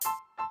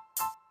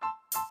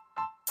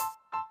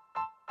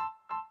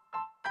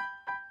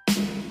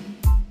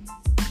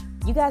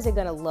You guys are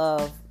going to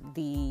love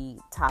the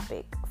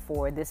topic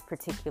for this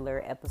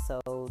particular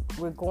episode.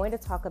 We're going to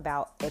talk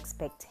about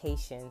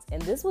expectations.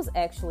 And this was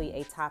actually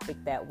a topic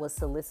that was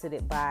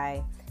solicited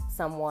by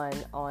someone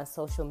on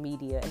social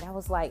media. And I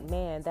was like,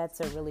 man, that's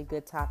a really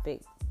good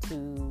topic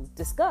to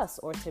discuss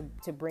or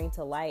to bring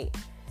to light.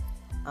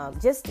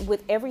 Just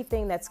with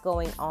everything that's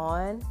going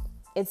on,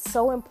 it's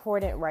so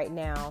important right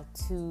now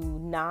to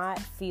not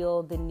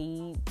feel the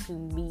need to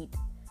meet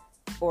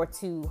or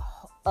to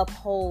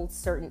uphold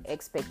certain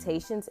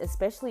expectations,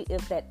 especially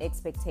if that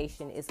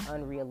expectation is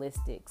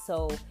unrealistic.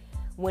 So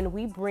when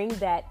we bring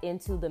that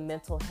into the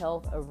mental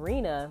health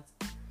arena,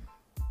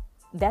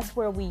 that's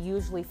where we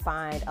usually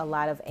find a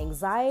lot of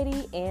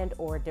anxiety and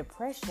or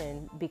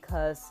depression,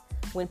 because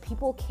when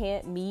people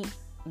can't meet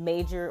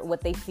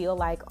what they feel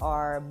like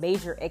are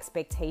major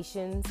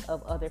expectations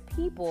of other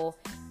people,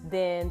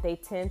 then they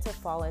tend to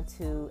fall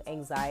into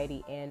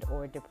anxiety and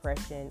or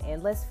depression.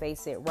 And let's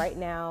face it, right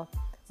now,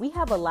 we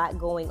have a lot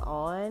going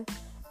on.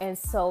 And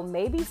so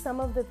maybe some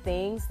of the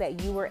things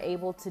that you were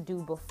able to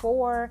do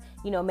before,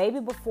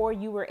 maybe before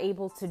you were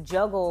able to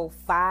juggle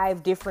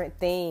 5 different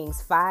things,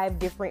 5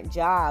 different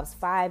jobs,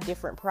 5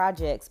 different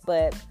projects,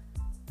 but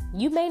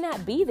you may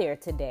not be there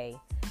today.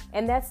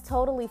 And that's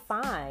totally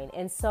fine.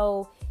 And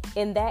so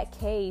in that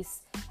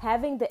case,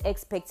 having the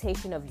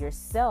expectation of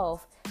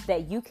yourself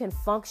that you can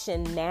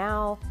function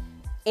now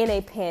in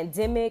a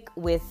pandemic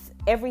with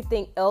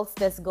everything else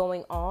that's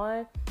going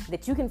on,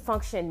 that you can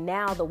function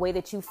now the way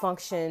that you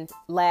functioned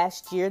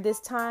last year this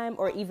time,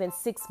 or even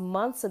 6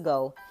 months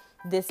ago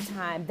this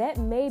time, that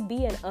may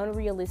be an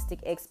unrealistic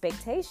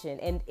expectation.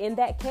 And in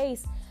that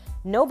case,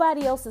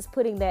 nobody else is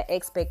putting that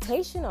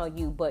expectation on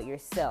you but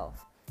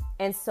yourself.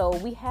 And so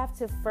we have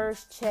to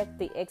first check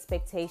the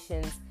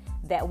expectations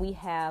that we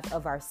have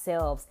of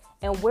ourselves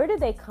and where do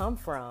they come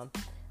from.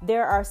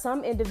 There are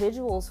some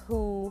individuals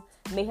who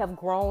may have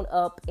grown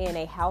up in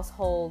a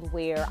household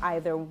where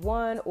either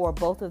one or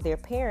both of their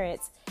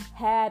parents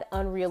had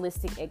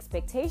unrealistic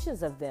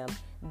expectations of them.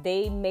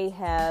 They may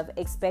have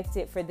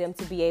expected for them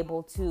to be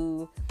able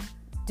to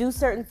do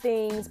certain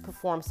things,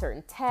 perform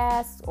certain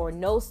tasks, or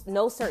know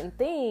certain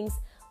things,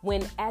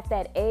 when at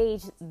that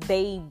age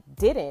they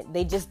didn't.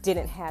 They just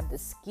didn't have the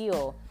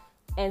skill.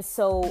 And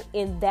so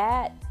in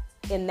that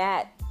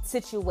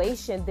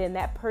situation, then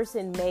that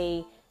person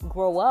may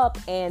grow up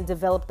and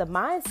develop the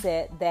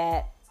mindset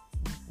that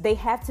they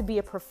have to be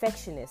a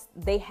perfectionist.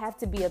 They have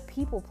to be a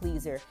people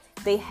pleaser.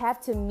 They have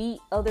to meet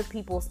other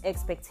people's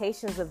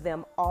expectations of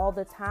them all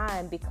the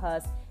time,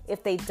 because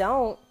if they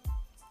don't,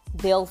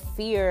 they'll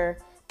fear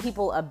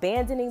people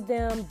abandoning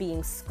them,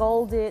 being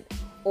scolded,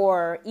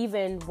 or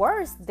even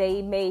worse,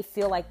 they may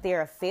feel like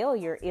they're a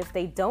failure if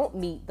they don't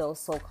meet those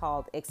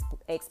so-called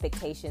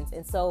expectations.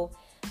 And so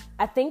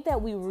I think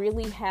that we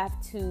really have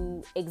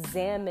to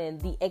examine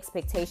the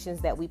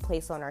expectations that we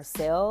place on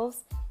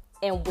ourselves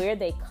and where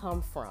they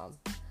come from.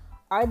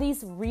 Are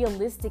these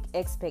realistic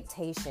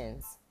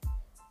expectations?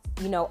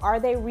 Are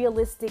they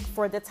realistic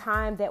for the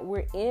time that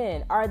we're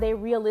in? Are they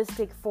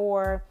realistic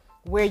for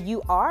where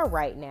you are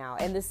right now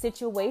and the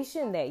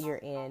situation that you're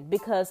in?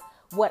 Because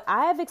what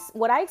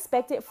I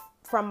expected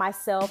from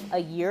myself a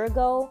year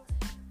ago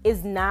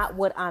is not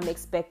what I'm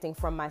expecting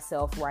from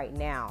myself right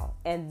now.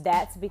 And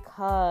that's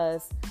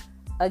because,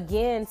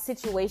 again,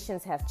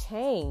 situations have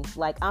changed.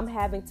 Like, I'm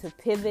having to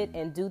pivot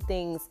and do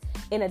things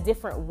in a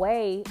different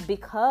way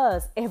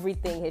because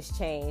everything has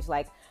changed.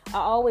 Like, I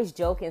always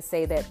joke and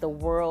say that the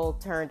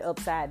world turned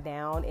upside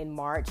down in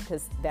March,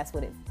 because that's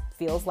what it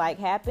feels like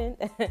happened.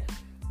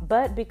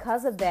 But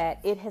because of that,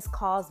 it has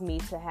caused me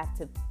to have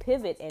to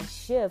pivot and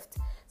shift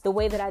the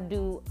way that I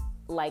do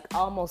like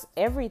almost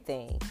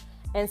everything.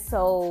 And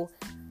so,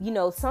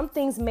 some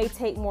things may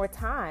take more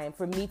time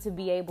for me to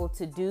be able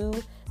to do.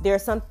 There are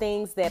some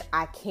things that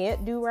I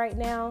can't do right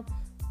now,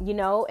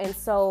 and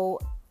so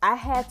I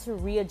had to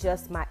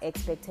readjust my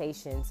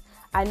expectations.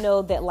 I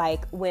know that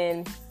like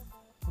when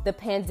the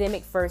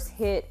pandemic first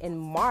hit in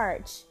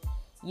March,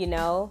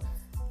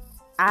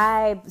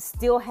 I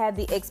still had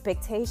the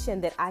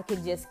expectation that I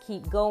could just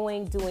keep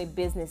going, doing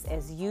business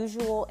as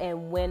usual.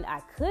 And when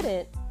I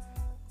couldn't,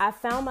 I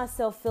found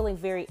myself feeling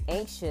very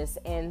anxious,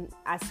 and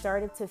I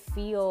started to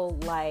feel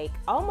like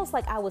almost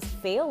like I was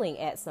failing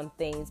at some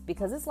things,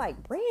 because it's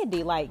like,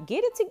 Brandy, like,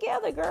 get it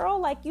together, girl.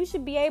 Like, you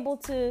should be able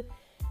to,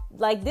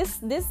 like,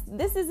 this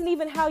isn't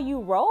even how you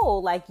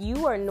roll. Like,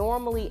 you are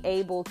normally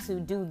able to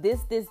do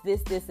this,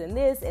 and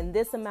this in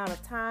this amount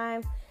of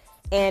time.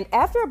 And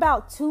after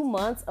about 2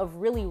 months of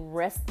really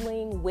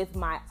wrestling with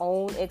my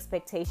own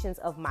expectations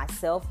of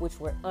myself, which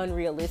were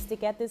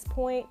unrealistic at this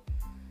point,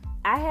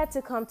 I had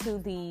to come to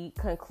the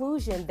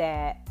conclusion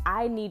that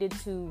I needed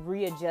to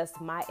readjust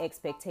my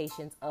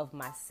expectations of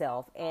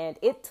myself. And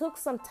it took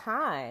some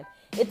time.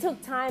 It took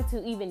time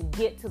to even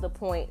get to the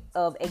point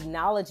of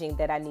acknowledging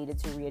that I needed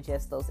to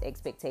readjust those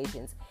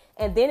expectations.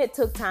 And then it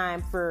took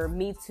time for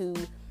me to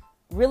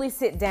really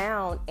sit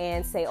down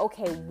and say,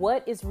 okay,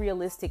 what is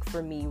realistic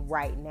for me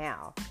right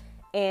now?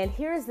 And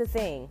here's the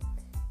thing.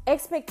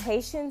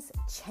 Expectations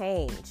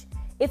change.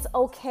 it's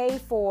okay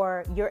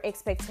for your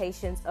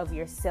expectations of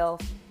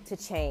yourself to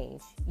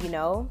change, you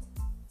know?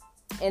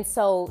 And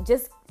so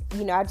just,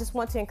 I just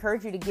want to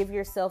encourage you to give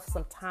yourself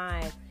some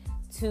time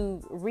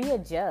to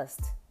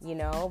readjust,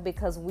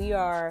 because we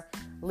are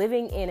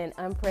living in an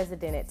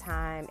unprecedented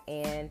time,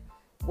 and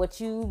what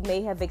you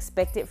may have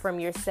expected from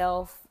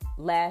yourself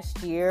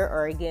last year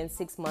or again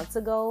 6 months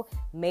ago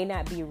may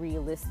not be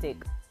realistic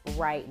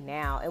right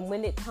now. And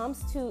when it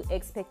comes to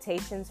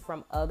expectations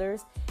from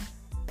others,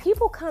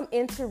 people come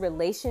into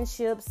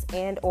relationships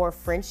and or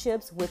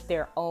friendships with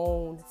their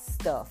own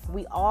stuff.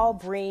 We all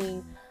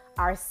bring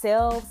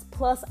ourselves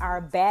plus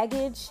our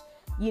baggage.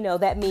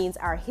 That means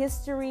our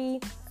history,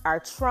 our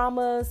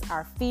traumas,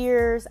 our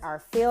fears, our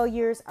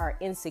failures, our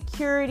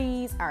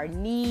insecurities, our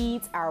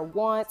needs, our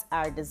wants,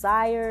 our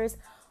desires.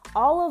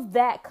 All of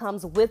that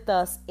comes with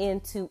us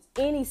into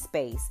any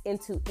space,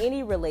 into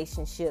any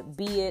relationship,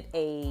 be it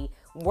a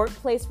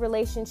workplace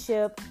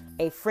relationship,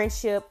 a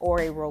friendship,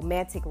 or a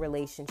romantic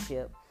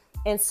relationship.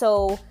 And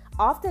so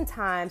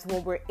oftentimes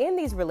when we're in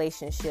these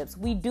relationships,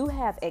 we do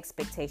have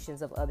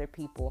expectations of other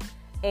people.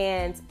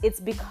 And it's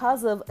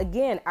because of,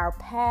 again, our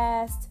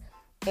past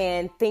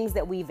and things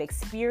that we've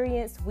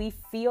experienced. We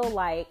feel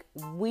like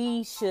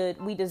we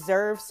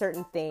deserve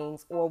certain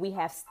things, or we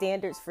have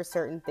standards for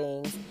certain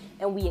things,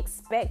 and we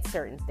expect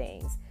certain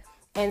things.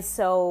 And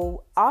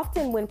so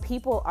often when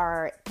people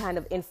are kind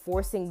of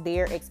enforcing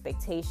their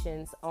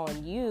expectations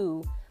on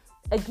you,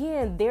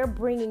 again, they're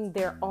bringing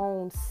their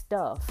own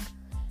stuff.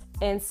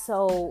 And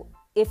so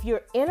if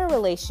you're in a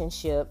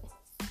relationship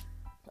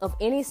of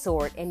any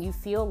sort and you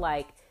feel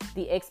like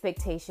the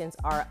expectations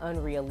are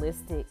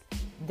unrealistic,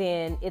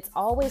 then it's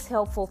always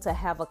helpful to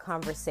have a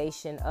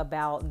conversation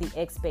about the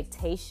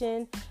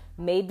expectation,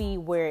 maybe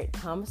where it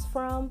comes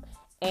from,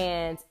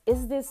 and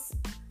is this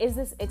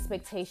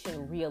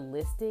expectation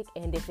realistic?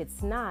 And if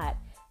it's not,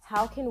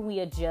 how can we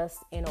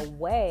adjust in a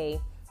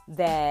way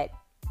that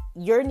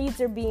your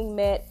needs are being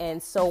met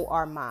and so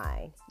are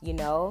mine,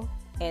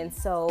 And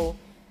so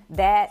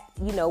that,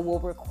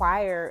 will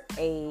require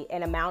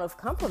an amount of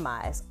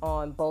compromise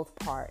on both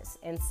parts.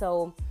 And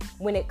so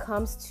when it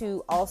comes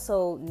to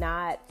also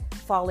not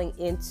falling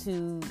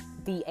into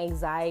the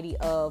anxiety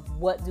of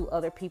what do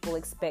other people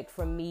expect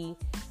from me,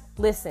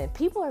 listen,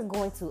 people are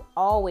going to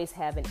always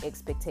have an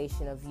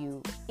expectation of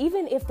you,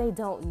 even if they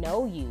don't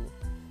know you.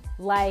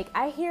 Like,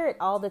 I hear it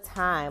all the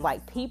time.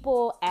 Like,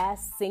 people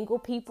ask single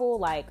people,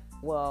 like,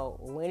 well,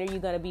 when are you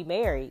going to be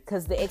married?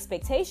 Because the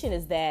expectation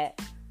is that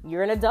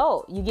you're an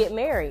adult, you get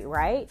married,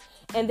 right?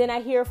 And then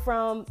I hear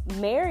from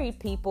married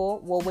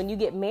people, well, when you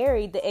get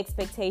married, the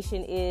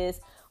expectation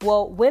is,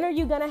 well, when are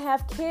you going to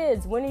have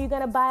kids? When are you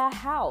going to buy a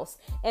house?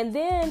 And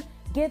then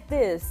get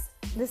this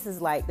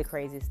is like the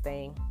craziest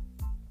thing.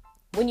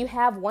 When you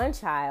have one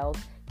child,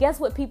 guess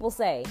what people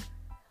say?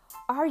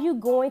 Are you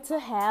going to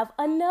have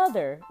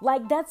another?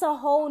 Like, that's a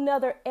whole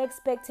nother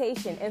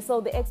expectation. And so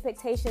the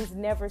expectations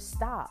never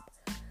stop.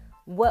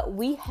 What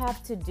we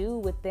have to do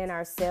within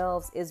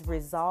ourselves is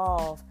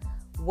resolve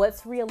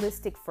what's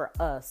realistic for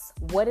us,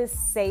 what is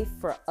safe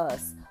for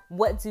us,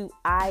 what do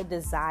I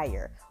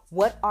desire,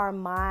 what are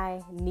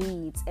my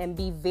needs, and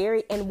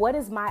what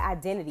is my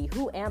identity,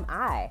 who am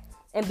I,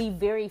 and be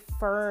very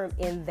firm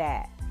in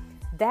that.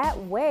 That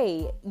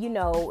way,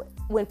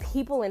 when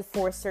people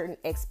enforce certain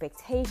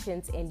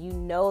expectations and you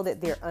know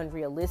that they're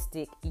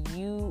unrealistic,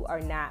 you are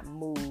not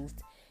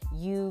moved.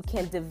 You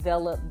can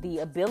develop the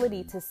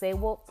ability to say,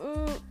 well,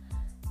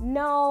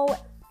 no,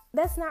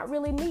 that's not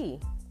really me.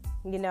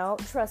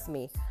 Trust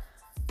me.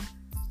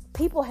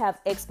 People have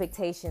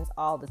expectations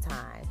all the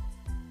time.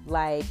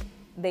 Like,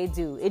 they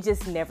do. It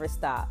just never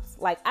stops.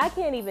 Like, I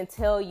can't even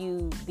tell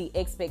you the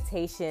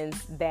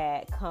expectations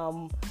that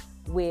come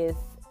with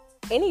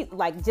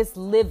just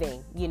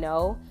living,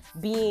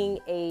 being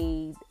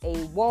a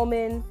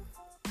woman.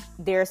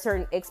 There are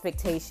certain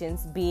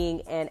expectations.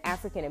 Being an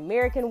African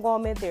American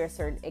woman, there are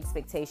certain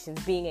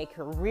expectations. Being a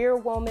career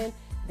woman,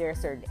 there are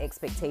certain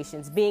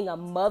expectations. Being a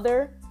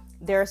mother,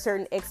 there are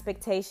certain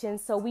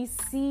expectations. So we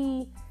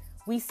see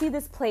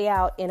this play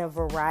out in a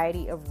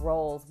variety of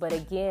roles. But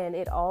again,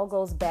 it all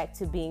goes back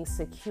to being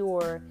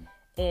secure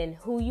in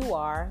who you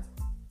are,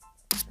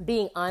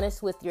 being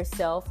honest with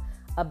yourself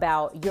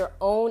about your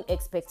own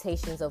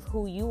expectations of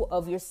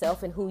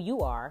yourself and who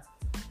you are,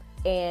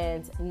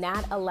 and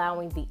not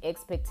allowing the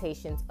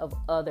expectations of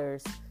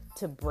others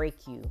to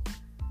break you,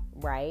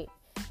 right?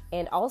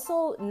 And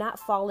also not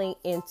falling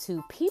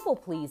into people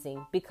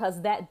pleasing,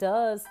 because that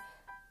does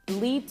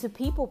lead to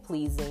people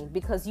pleasing,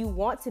 because you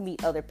want to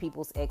meet other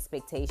people's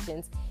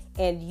expectations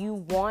and you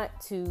want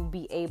to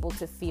be able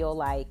to feel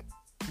like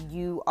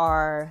you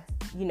are,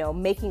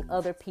 making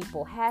other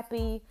people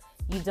happy.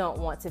 You don't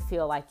want to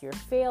feel like you're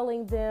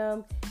failing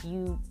them.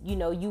 You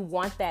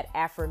want that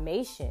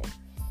affirmation.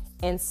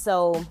 And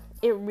so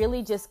it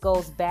really just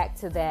goes back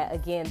to that,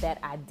 again,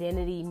 that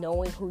identity,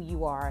 knowing who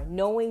you are,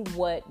 knowing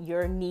what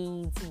your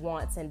needs,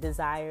 wants, and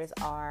desires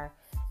are,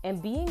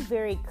 and being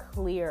very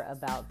clear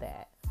about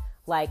that.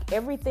 Like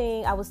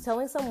everything, I was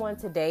telling someone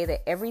today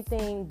that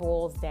everything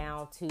boils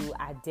down to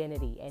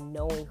identity and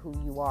knowing who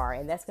you are.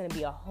 And that's going to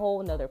be a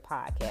whole nother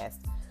podcast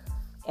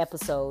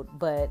episode.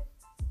 But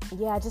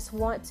yeah, I just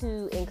want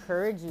to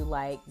encourage you,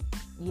 like,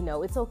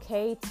 it's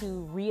okay to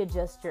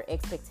readjust your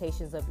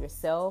expectations of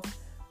yourself,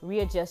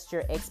 readjust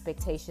your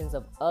expectations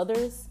of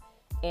others,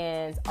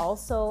 and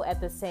also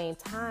at the same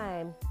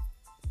time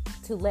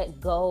to let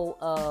go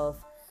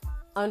of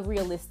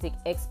unrealistic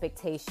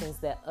expectations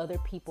that other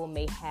people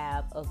may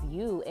have of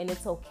you. And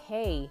it's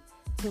okay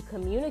to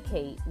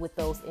communicate with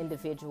those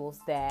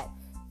individuals that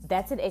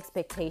that's an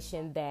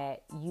expectation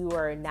that you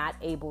are not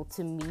able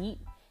to meet.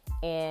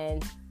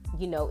 And,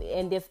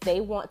 and if they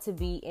want to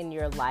be in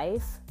your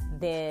life,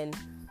 then,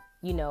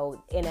 in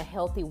a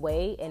healthy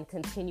way and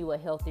continue a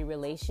healthy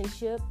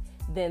relationship,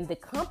 then the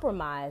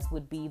compromise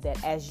would be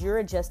that as you're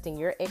adjusting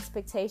your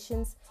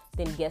expectations,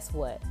 then guess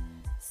what?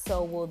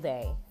 So will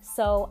they.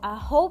 So I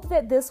hope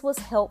that this was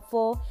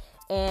helpful,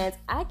 and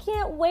I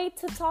can't wait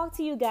to talk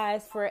to you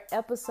guys for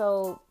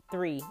episode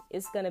 3.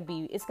 It's gonna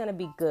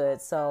be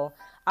good. So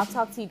I'll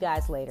talk to you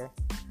guys later.